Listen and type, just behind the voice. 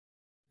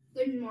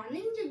Good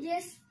morning,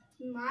 judges.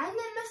 My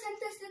name is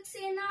Santosh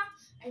Saxena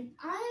and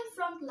I am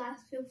from class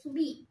 5th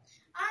B.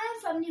 I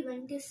am from the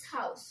Ventus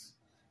house.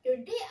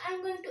 Today I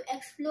am going to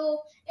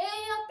explore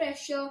air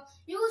pressure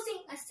using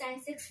a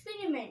science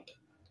experiment.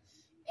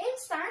 In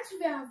science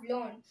we have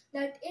learned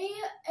that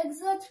air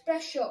exerts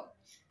pressure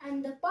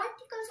and the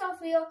particles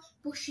of air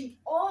push in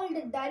all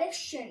the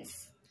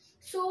directions.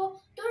 So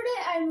today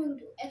I am going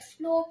to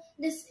explore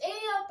this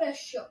air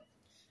pressure.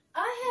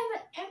 I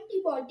have an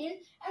empty bottle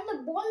and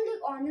the ball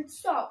is on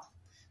its top.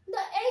 The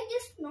egg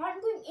is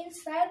not going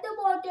inside the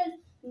bottle.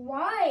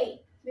 Why?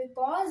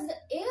 Because the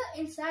air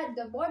inside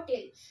the bottle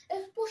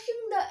is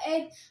pushing the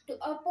egg to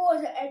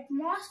oppose the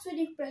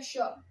atmospheric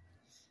pressure.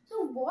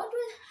 So what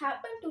will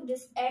happen to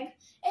this egg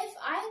if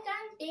I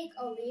can take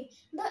away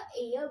the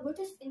air which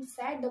is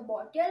inside the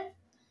bottle?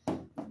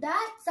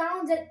 That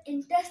sounds an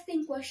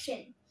interesting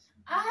question.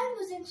 I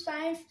am using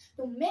science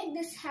to make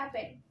this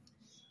happen.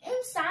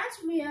 In science,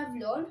 we have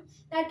learned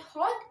that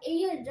hot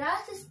air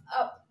rises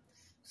up.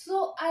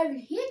 So I will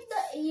heat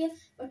the air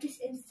which is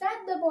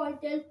inside the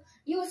bottle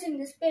using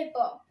this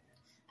paper.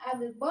 I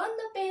will burn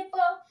the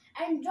paper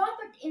and drop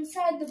it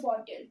inside the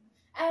bottle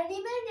and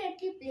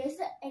immediately place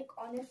the egg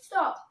on its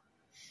top.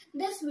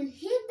 This will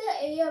heat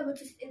the air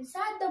which is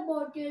inside the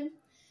bottle.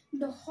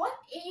 The hot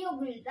air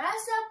will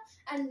rise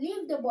up and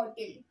leave the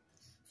bottle.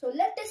 So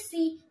let us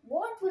see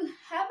what will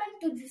happen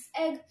to this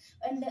egg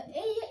when the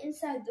air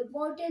inside the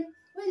bottle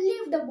will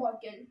leave the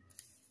bottle.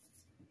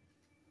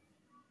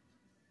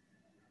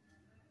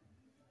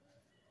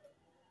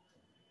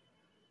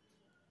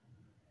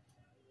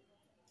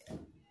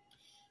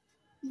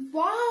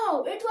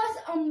 Wow, it was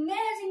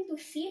amazing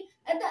to see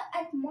that the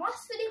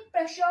atmospheric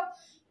pressure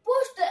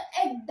pushed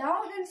the egg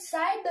down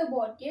inside the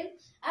bottle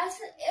as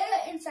the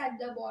air inside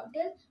the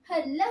bottle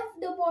had left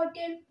the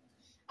bottle.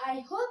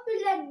 I hope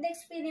you liked the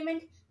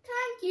experiment.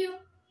 Thank you.